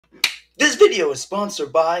This video is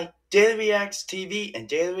sponsored by Daily Reacts TV and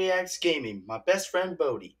Daily Reacts Gaming, my best friend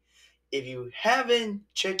Bodie. If you haven't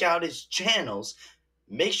checked out his channels,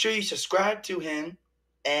 make sure you subscribe to him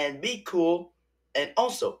and be cool. And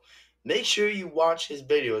also, make sure you watch his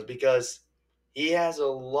videos because he has a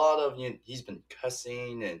lot of, he's been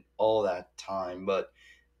cussing and all that time, but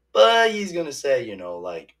he's gonna say,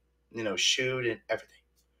 shoot and everything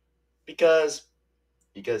because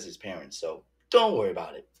his parents. So don't worry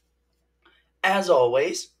about it. As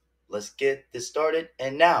always, let's get this started.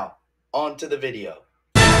 And now, on to the video.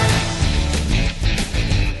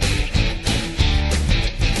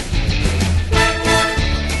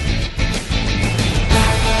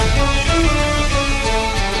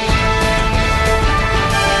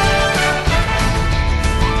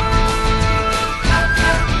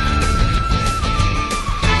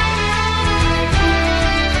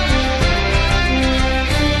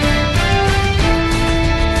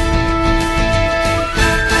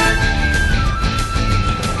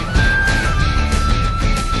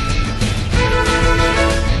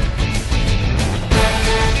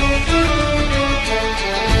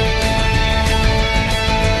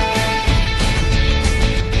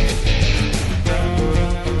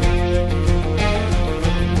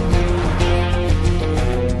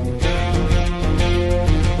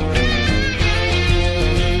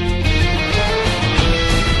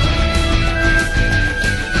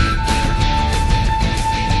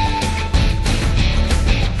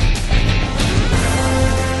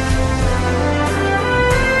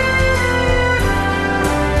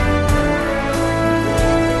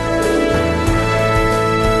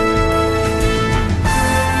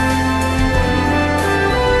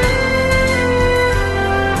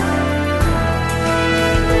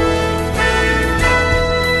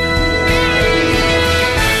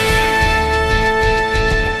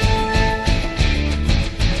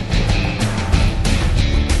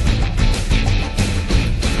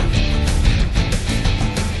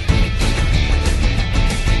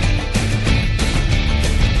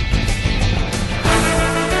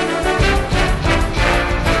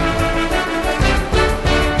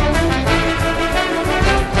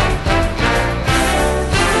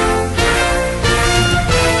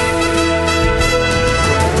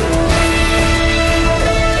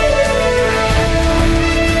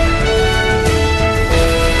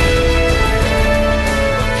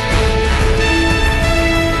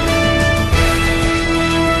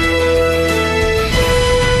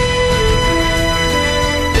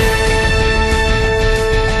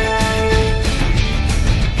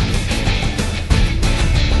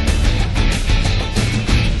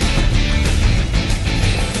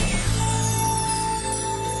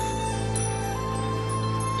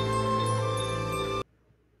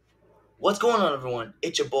 What's going on, everyone?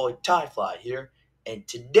 It's your boy Tyfly here, and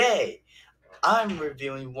today I'm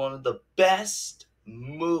reviewing one of the best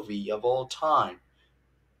movie of all time.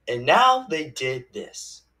 And now they did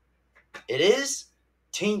this. It is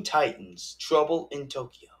Teen Titans: Trouble in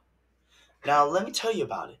Tokyo. Now let me tell you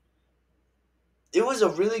about it. It was a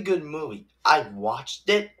really good movie. I watched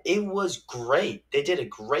it. It was great. They did a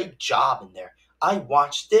great job in there. I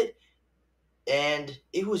watched it, and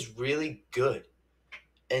it was really good.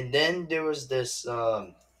 And then there was this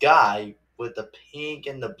guy with the pink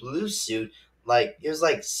and the blue suit. Like it was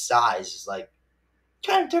like size, like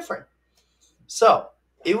kind of different. So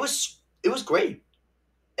it was great.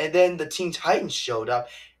 And then the Teen Titans showed up,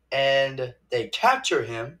 and they capture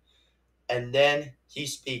him, and then he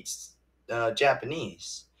speaks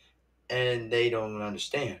Japanese, and they don't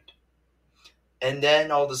understand. And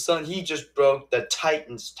then all of a sudden, he just broke the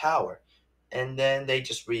Titans Tower, and then they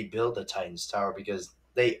just rebuilt the Titans Tower because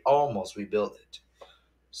they almost rebuilt it.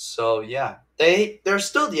 So yeah, they're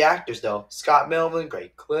still the actors though. Scott Melvin,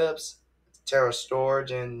 Great Clips, Tara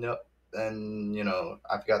Storage, and I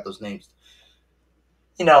forgot those names.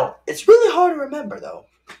 It's really hard to remember though.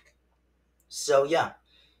 So yeah,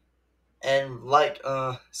 and like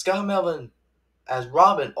Scott Melvin as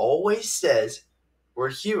Robin always says, we're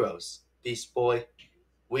heroes, Beast Boy.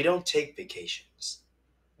 We don't take vacations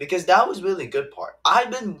because that was really good part. I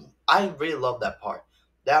really love that part.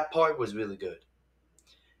 That part was really good.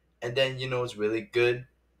 And then it's really good.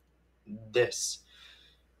 This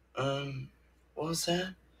what was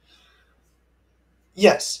that?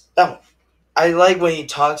 Yes, that one. I like when he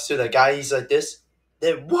talks to the guy. He's like this.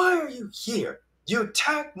 Then why are you here? You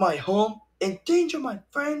attacked my home, endanger my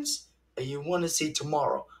friends, and you want to see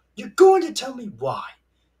tomorrow. You're going to tell me why.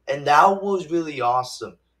 And that was really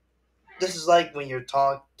awesome. This is like when you're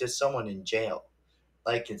talking to someone in jail,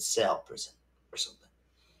 like in cell prison or something.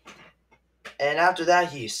 And after that,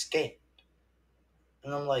 he escaped.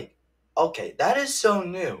 And I'm like, Okay, that is so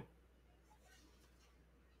new.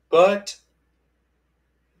 But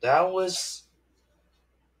that was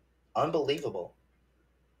unbelievable.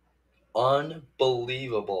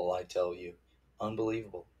 Unbelievable, I tell you.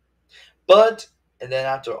 Unbelievable. But, and then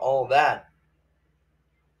after all that,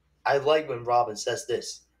 I like when Robin says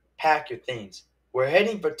this: pack your things. We're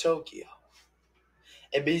heading for Tokyo.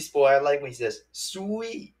 And Beast Boy, I like when he says,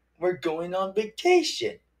 sweet, we're going on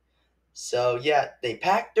vacation. So, yeah, they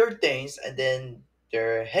packed their things and then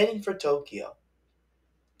they're heading for Tokyo.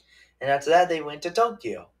 And after that, they went to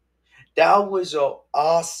Tokyo. That was so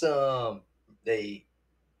awesome. They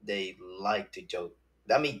they liked to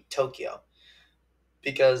Tokyo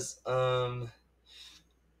because and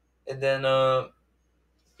then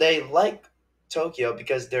they like Tokyo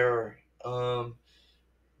because they're um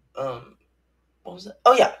what was it?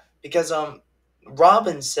 Oh yeah, because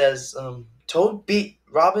Robin told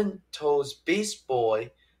Beast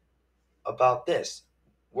Boy about this.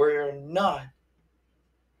 We're not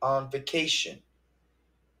on vacation.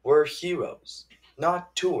 We're heroes,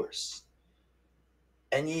 not tourists.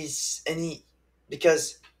 And he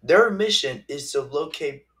because their mission is to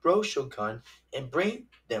locate Roshogun and bring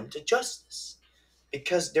them to justice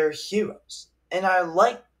because they're heroes. And I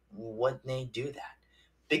like when they do that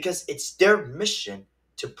because it's their mission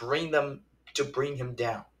to bring him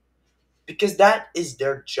down because that is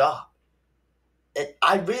their job. And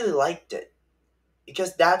I really liked it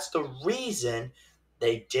because that's the reason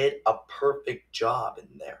they did a perfect job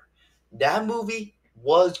in there. That movie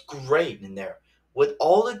was great in there with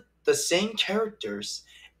all the same characters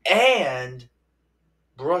and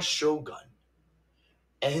Brush Shogun.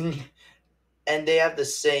 And and they have the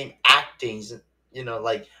same actings,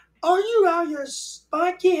 like, are you out your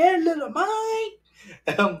spiky head little mind?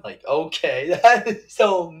 And I'm like, okay, that is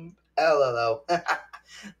so LLO.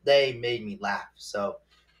 They made me laugh. So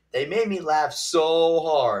they made me laugh so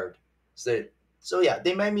hard. So, so yeah,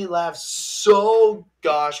 they made me laugh so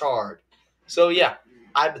gosh hard. So yeah,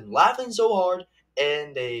 I've been laughing so hard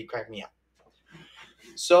and they cracked me up.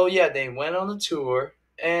 So yeah, they went on a tour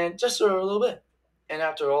and just for a little bit. And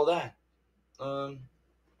um,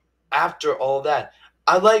 after all that,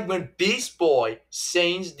 I like when Beast Boy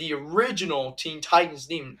sings the original Teen Titans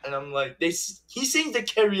theme, and I'm like, he sings the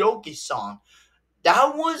karaoke song.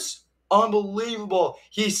 That was unbelievable.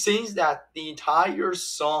 He sings that the entire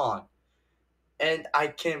song, and I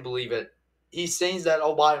can't believe it. He sings that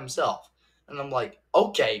all by himself, and I'm like,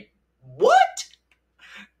 okay, what?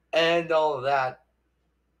 And all of that,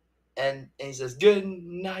 and he says, "Good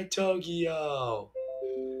night, Tokyo."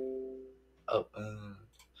 Oh,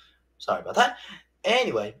 sorry about that.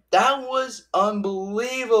 Anyway, that was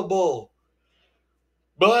unbelievable.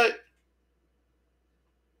 But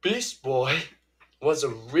Beast Boy was a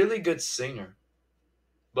really good singer.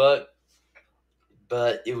 But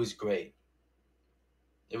it was great.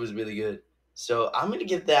 It was really good. So I'm gonna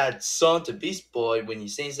give that song to Beast Boy when he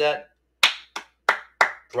sings that.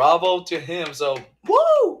 Bravo to him. So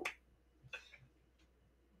woo!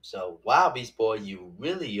 So wow, Beast Boy, you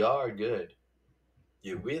really are good.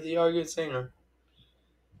 You really are a good singer.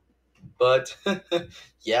 But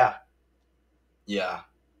yeah, yeah.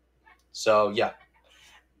 So yeah.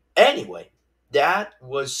 Anyway, that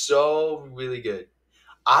was so really good.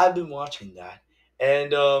 I've been watching that,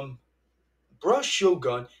 and Brush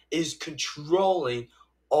Shogun is controlling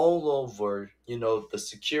all over, the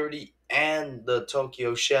security and the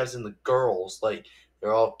Tokyo chefs and the girls. Like,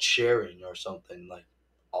 they're all cheering or something, like,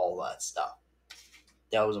 all that stuff.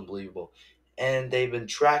 That was unbelievable. And they've been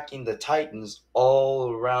tracking the Titans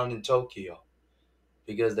all around in Tokyo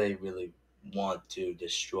because they really want to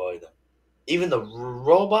destroy them. Even the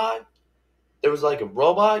robot, there was like a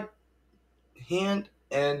robot hand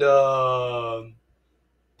and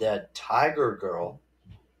that tiger girl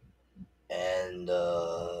and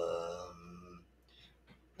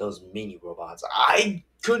those mini robots. I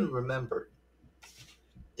couldn't remember.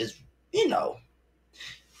 Is you know.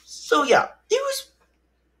 So yeah, it was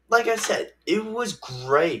like I said, it was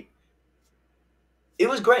great. It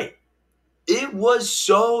was great. It was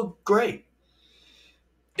so great.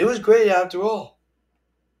 It was great after all.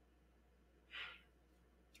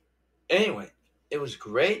 Anyway, it was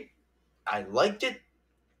great. I liked it,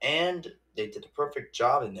 and they did a perfect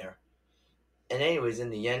job in there. And anyways, in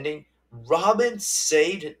the ending, Robin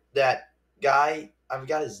saved that guy. I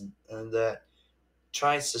forgot his that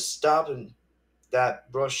tries to stop him,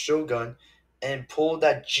 that brush Shogun, and pull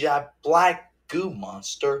that black goo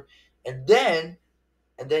monster, and then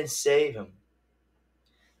save him.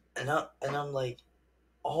 And I'm like,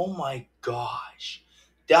 oh my gosh,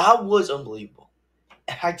 that was unbelievable.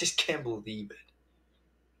 And I just can't believe it.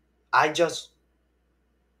 I just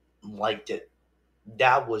liked it.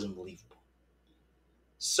 That was unbelievable.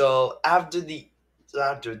 So after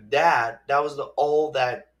that, that was the all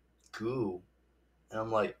that goo, and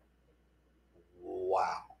I'm like,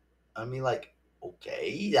 wow. I mean, like,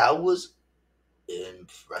 okay, that was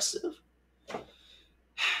impressive.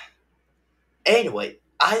 Anyway,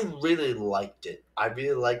 I really liked it. I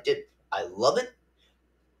really liked it. I love it,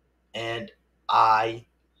 and I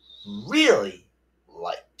really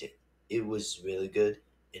liked it. It was really good,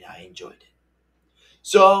 and I enjoyed it.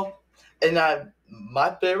 So,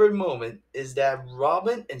 my favorite moment is that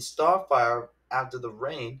Robin and Starfire, after the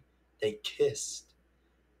rain, they kissed.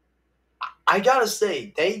 I gotta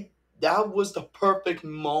say, that was the perfect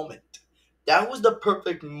moment. That was the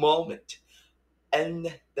perfect moment,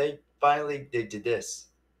 and they did this.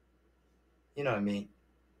 You know what I mean?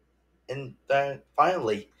 And then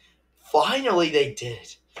finally they did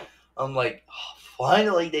it. I'm like, oh,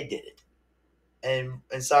 finally they did it. And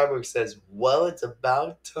Cyborg says, well, it's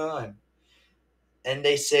about time. And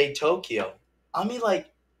they say Tokyo. I mean,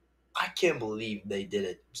 like, I can't believe they did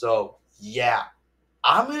it. So yeah,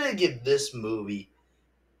 I'm gonna give this movie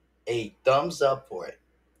a thumbs up for it.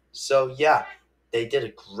 So yeah, they did a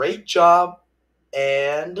great job,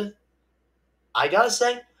 and I gotta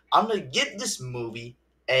say, I'm gonna give this movie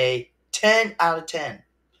a 10 out of 10.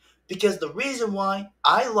 Because the reason why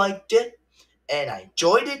I liked it and I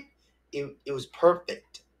enjoyed it, it was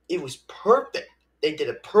perfect. It was perfect. They did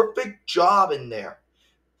a perfect job in there.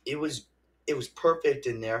 It was it was perfect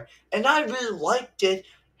in there, and I really liked it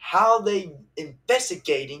how they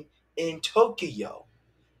investigating in Tokyo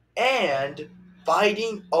and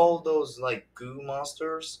fighting all those like goo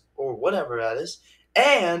monsters or whatever that is,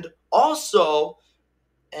 and also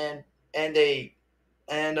and and they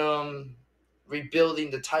and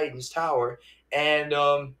rebuilding the Titans Tower and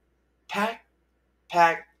pack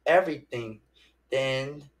packed everything,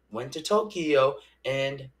 then went to Tokyo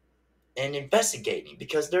and investigating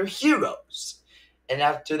because they're heroes. And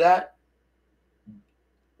after that,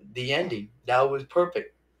 the ending. That was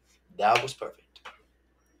perfect. That was perfect.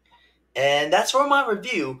 And that's for my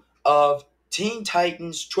review of Teen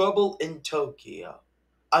Titans Trouble in Tokyo.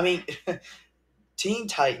 I mean, Teen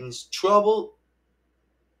Titans Trouble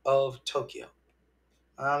of Tokyo.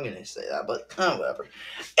 I'm gonna say that, but whatever.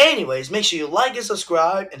 Anyways, make sure you like and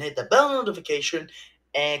subscribe and hit the bell notification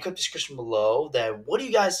and click the description below that what do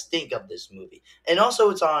you guys think of this movie? And also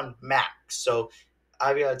it's on Max, so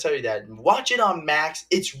I gotta tell you that. Watch it on Max,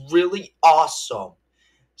 it's really awesome.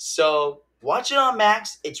 So watch it on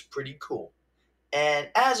Max, it's pretty cool. And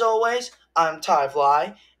as always, I'm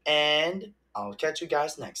Tyfly, and I'll catch you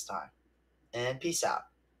guys next time. And peace out.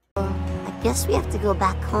 I guess we have to go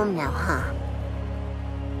back home now, huh?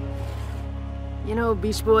 You know,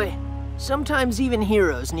 Beast Boy, sometimes even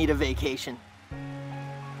heroes need a vacation.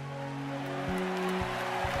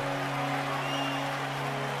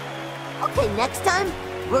 Okay, next time,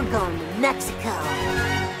 we're going to Mexico.